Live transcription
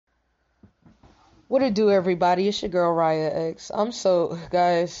What it do, everybody? It's your girl Raya X.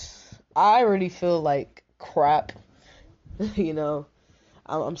 Guys, I already feel like crap. you know,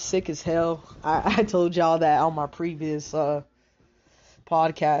 I'm sick as hell. I told y'all that on my previous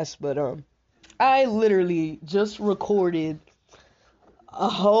podcast, but I literally just recorded a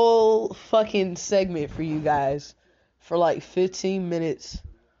whole fucking segment for you guys for like 15 minutes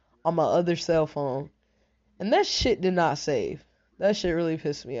on my other cell phone, and that shit did not save. That shit really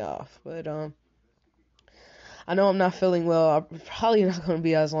pissed me off, but I know I'm not feeling well. I'm probably not going to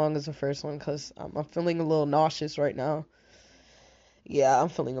be as long as the first one because I'm feeling a little nauseous right now. Yeah, I'm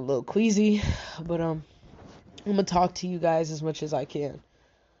feeling a little queasy, but I'm gonna talk to you guys as much as I can.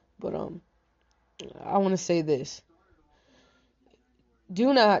 But I want to say this: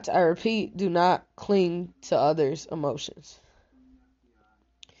 I repeat, do not cling to others' emotions.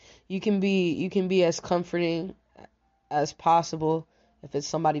 You can be as comforting as possible if it's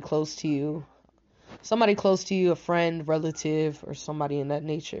somebody close to you, a friend, relative, or somebody in that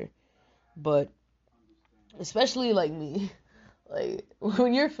nature. But especially like me, like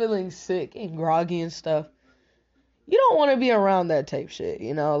when you're feeling sick and groggy and stuff, you don't want to be around that type shit,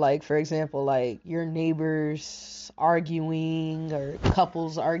 like for example, like your neighbors arguing or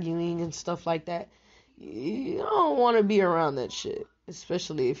couples arguing and stuff like that. You don't want to be around that shit,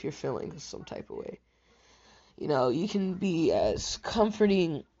 especially if you're feeling some type of way. You can be as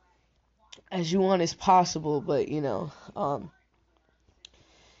comforting as you want as possible, but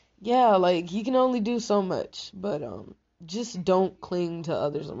yeah, like you can only do so much, but just don't cling to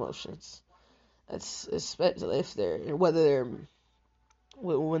others' emotions. That's especially if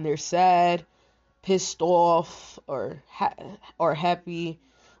when they're sad, pissed off, or happy.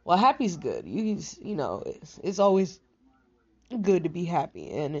 Well, happy's good. It's always good to be happy,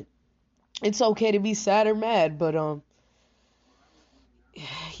 and it's okay to be sad or mad, but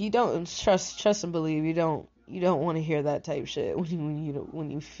you don't trust and believe. You don't want to hear that type shit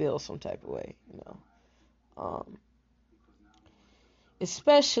when you feel some type of way.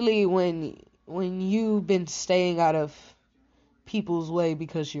 Especially when you've been staying out of people's way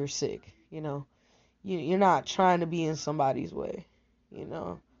because you're sick. You're not trying to be in somebody's way.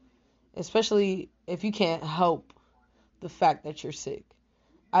 Especially if you can't help the fact that you're sick.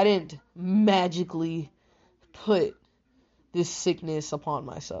 I didn't magically put this sickness upon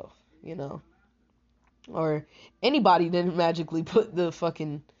myself. Or anybody didn't magically put the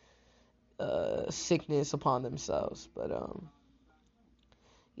fucking sickness upon themselves. But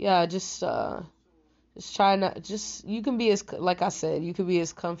yeah, just try not. Just you can be as, like I said, you can be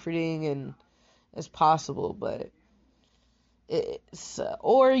as comforting and as possible, but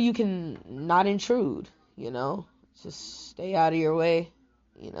or you can not intrude. Just stay out of your way.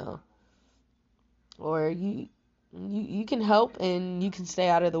 Or you can help and you can stay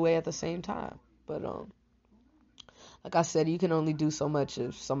out of the way at the same time. But like I said, you can only do so much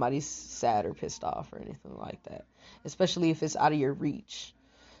if somebody's sad or pissed off or anything like that. Especially if it's out of your reach.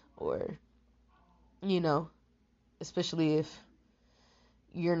 Or, especially if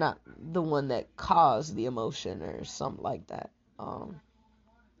you're not the one that caused the emotion or something like that.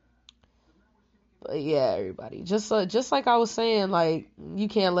 But yeah, everybody. Just like I was saying, like, you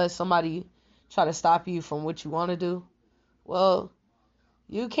can't let somebody try to stop you from what you want to do. Well,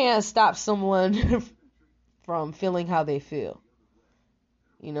 you can't stop someone from feeling how they feel.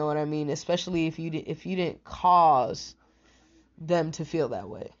 You know what I mean? Especially if you didn't cause them to feel that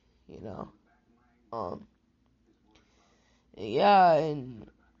way. Yeah, and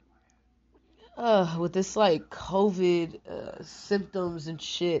with this like COVID symptoms and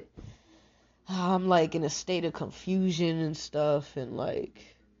shit, I'm like in a state of confusion and stuff, and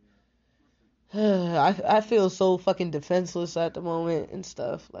like I feel so fucking defenseless at the moment and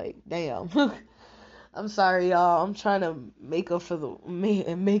stuff. Like, damn. I'm sorry, y'all. I'm trying to make up for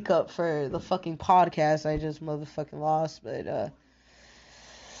the fucking podcast I just motherfucking lost, but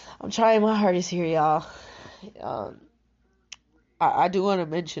I'm trying my hardest here, y'all. I do want to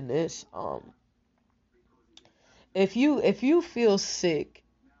mention this. If you feel sick,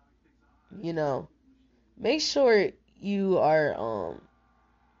 make sure you are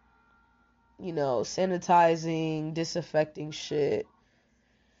sanitizing, disinfecting shit,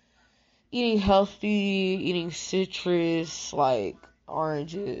 eating healthy, eating citrus like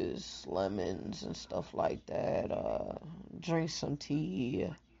oranges, lemons, and stuff like that. Drink some tea.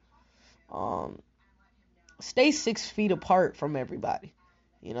 Stay 6 feet apart from everybody.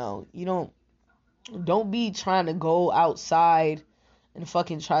 You don't be trying to go outside and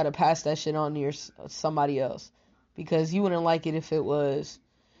fucking try to pass that shit on to somebody else, because you wouldn't like it if it was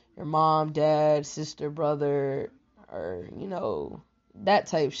your mom, dad, sister, brother, or that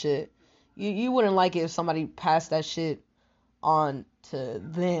type shit. You wouldn't like it if somebody passed that shit on to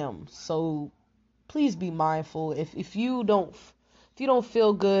them. So please be mindful. If you don't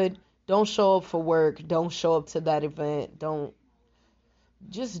feel good, don't show up for work. Don't show up to that event. Don't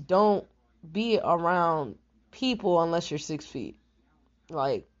be around people unless you're 6 feet.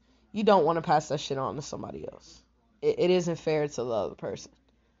 Like, you don't want to pass that shit on to somebody else. It isn't fair to the other person.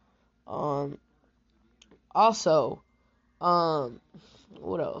 Also,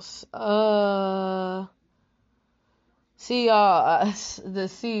 what else?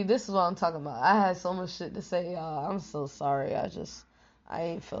 This is what I'm talking about. I had so much shit to say, y'all. I'm so sorry. I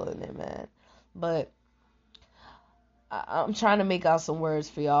ain't feeling it, man. But I'm trying to make out some words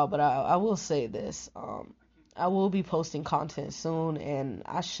for y'all, but I will say this. I will be posting content soon, and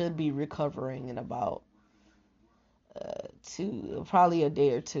I should be recovering in about probably a day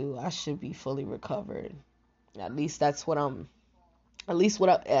or two. I should be fully recovered. At least that's what I'm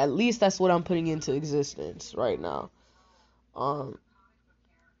putting into existence right now.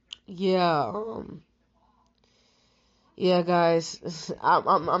 Yeah, guys,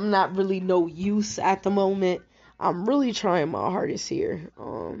 I'm not really no use at the moment. I'm really trying my hardest here.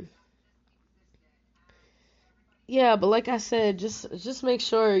 Yeah, but like I said, just make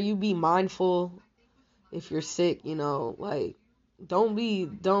sure you be mindful if you're sick, like don't be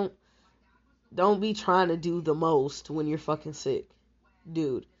trying to do the most when you're fucking sick,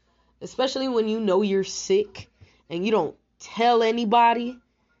 dude. Especially when you know you're sick and you don't tell anybody.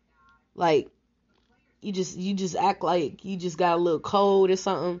 Like, you just act like you just got a little cold or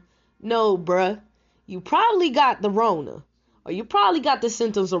something. No, bruh. You probably got the Rona. Or you probably got the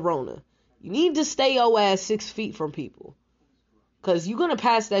symptoms of Rona. You need to stay your ass 6 feet from people. Because you're going to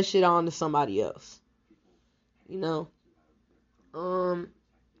pass that shit on to somebody else.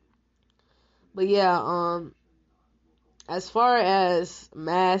 But yeah, as far as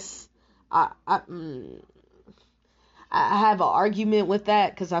masks, I have an argument with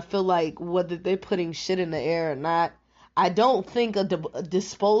that because I feel like whether they're putting shit in the air or not, I don't think a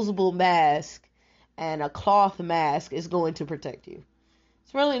disposable mask and a cloth mask is going to protect you.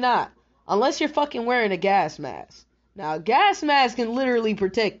 It's really not. Unless you're fucking wearing a gas mask. Now, a gas mask can literally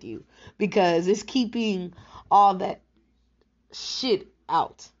protect you because it's keeping all that shit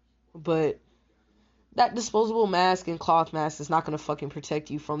out. But that disposable mask and cloth mask is not going to fucking protect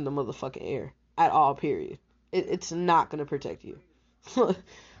you from the motherfucking air at all, period. It's not going to protect you.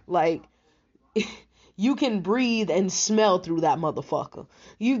 Like, you can breathe and smell through that motherfucker.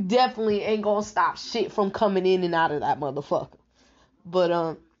 You definitely ain't going to stop shit from coming in and out of that motherfucker.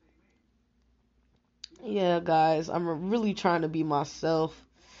 But, yeah, guys, I'm really trying to be myself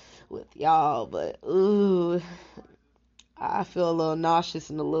with y'all, but, I feel a little nauseous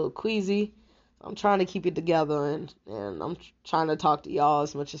and a little queasy. I'm trying to keep it together, and I'm trying to talk to y'all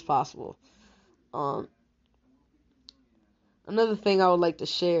as much as possible. Another thing I would like to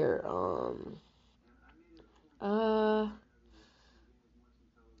share, not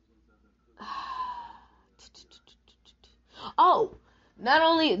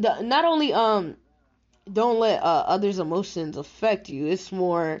only don't let others' emotions affect you. It's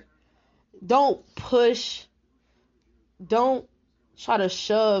more, don't try to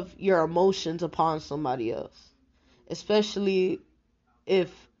shove your emotions upon somebody else, especially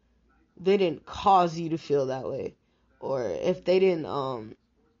if they didn't cause you to feel that way, or if they didn't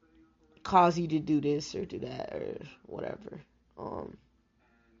cause you to do this or do that or whatever.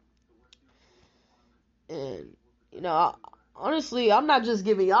 And honestly, I'm not just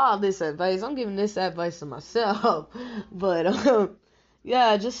giving y'all this advice. I'm giving this advice to myself. But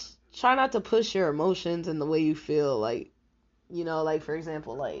yeah, just try not to push your emotions in the way you feel. Like, like for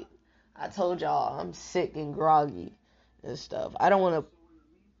example, like I told y'all, I'm sick and groggy and stuff. I don't want to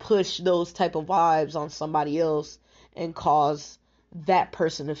push those type of vibes on somebody else and cause that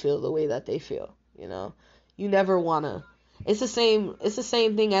person to feel the way that they feel. You never want to. It's the same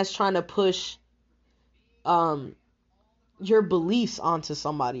thing as trying to push your beliefs onto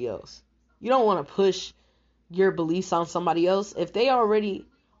somebody else. You don't want to push your beliefs on somebody else. If they already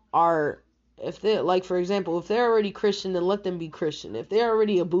are, like for example, if they're already Christian, then let them be Christian. If they're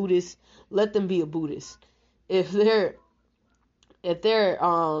already a Buddhist, let them be a Buddhist. If they're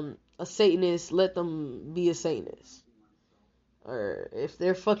a Satanist, let them be a Satanist. Or if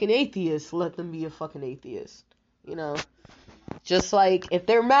they're fucking atheists, let them be a fucking atheist. Just like if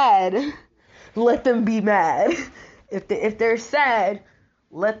they're mad, let them be mad. If they're sad,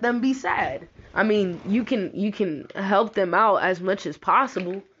 let them be sad. I mean, you can help them out as much as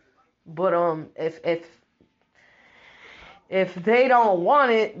possible, but if they don't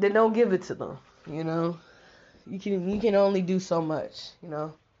want it, then don't give it to them. You can only do so much.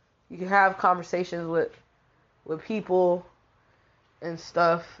 You can have conversations with people and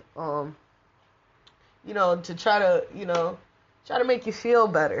stuff. To try to make you feel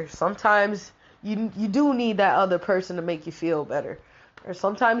better. Sometimes you do need that other person to make you feel better. Or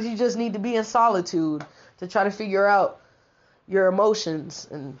sometimes you just need to be in solitude to try to figure out your emotions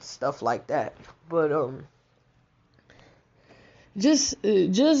and stuff like that. But just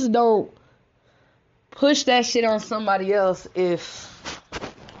don't push that shit on somebody else if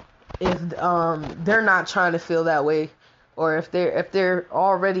they're not trying to feel that way, or if they're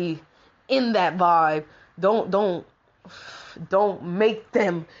already in that vibe. Don't make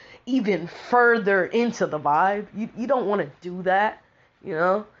them even further into the vibe. You don't want to do that, you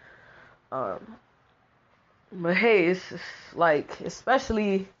know. But hey, it's just like,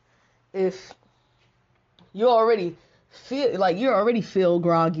 especially if you already feel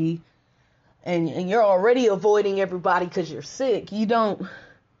groggy, and you're already avoiding everybody because you're sick. You don't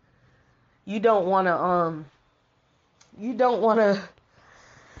want to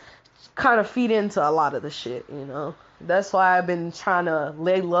kind of feed into a lot of the shit, you know. That's why I've been trying to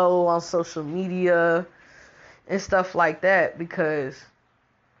lay low on social media and stuff like that, because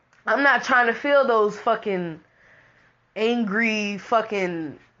I'm not trying to feel those fucking angry,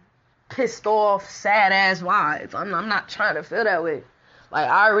 fucking pissed off, sad ass vibes. I'm not trying to feel that way. Like,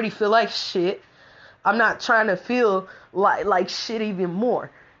 I already feel like shit. I'm not trying to feel like shit even more.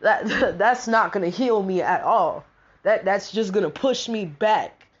 That's not gonna heal me at all. That's just gonna push me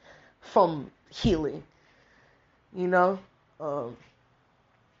back from healing. You know?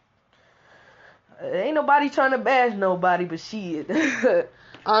 Ain't nobody trying to bash nobody but shit.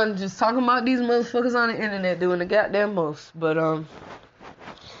 I'm just talking about these motherfuckers on the internet doing the goddamn most. But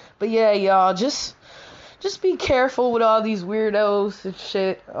yeah, y'all, just be careful with all these weirdos and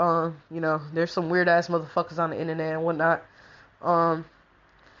shit. There's some weird ass motherfuckers on the internet and whatnot.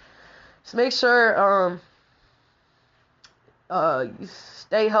 Just make sure you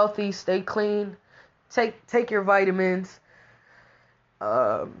stay healthy, stay clean, take your vitamins.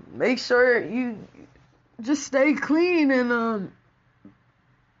 Make sure you just stay clean and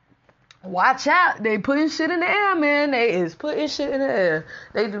watch out. They putting shit in the air, man. They is putting shit in the air.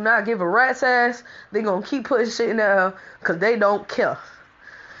 They do not give a rat's ass. They gonna keep putting shit in the air because they don't care.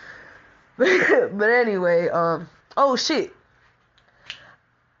 But anyway, oh shit.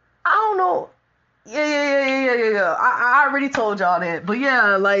 I don't know. Yeah. I already told y'all that. But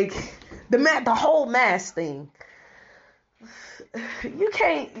yeah, like the whole mask thing. You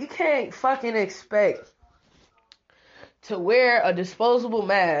can't fucking expect to wear a disposable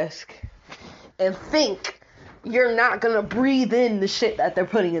mask and think you're not gonna breathe in the shit that they're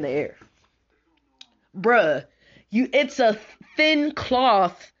putting in the air. Bruh, it's a thin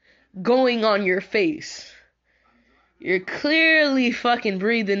cloth going on your face. You're clearly fucking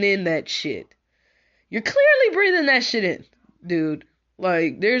breathing in that shit. You're clearly breathing that shit in, dude.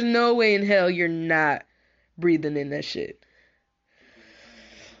 Like, there's no way in hell you're not breathing in that shit.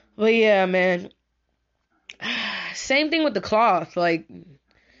 But yeah, man. Same thing with the cloth. Like,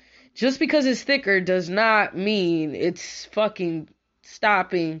 just because it's thicker does not mean it's fucking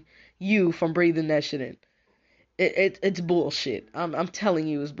stopping you from breathing that shit in. It's bullshit. I'm telling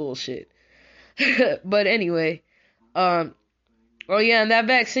you, it's bullshit. But anyway, and that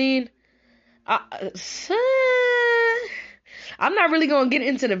vaccine. I'm not really gonna get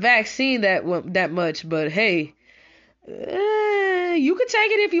into the vaccine that much, but hey, you can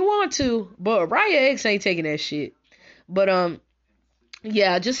take it if you want to, but Raya X ain't taking that shit. But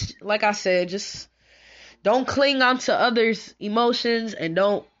yeah, just like I said, just don't cling on to others' emotions and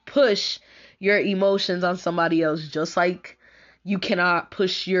don't push your emotions on somebody else, just like you cannot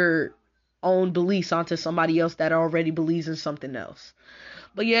push your own beliefs onto somebody else that already believes in something else.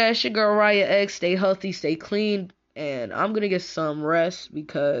 But yeah, it's your girl Raya X. Stay healthy, stay clean, and I'm gonna get some rest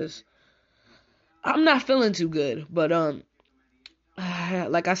because I'm not feeling too good. But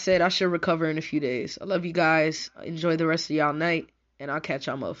like I said, I should recover in a few days. I love you guys. Enjoy the rest of y'all night, and I'll catch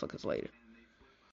y'all motherfuckers later.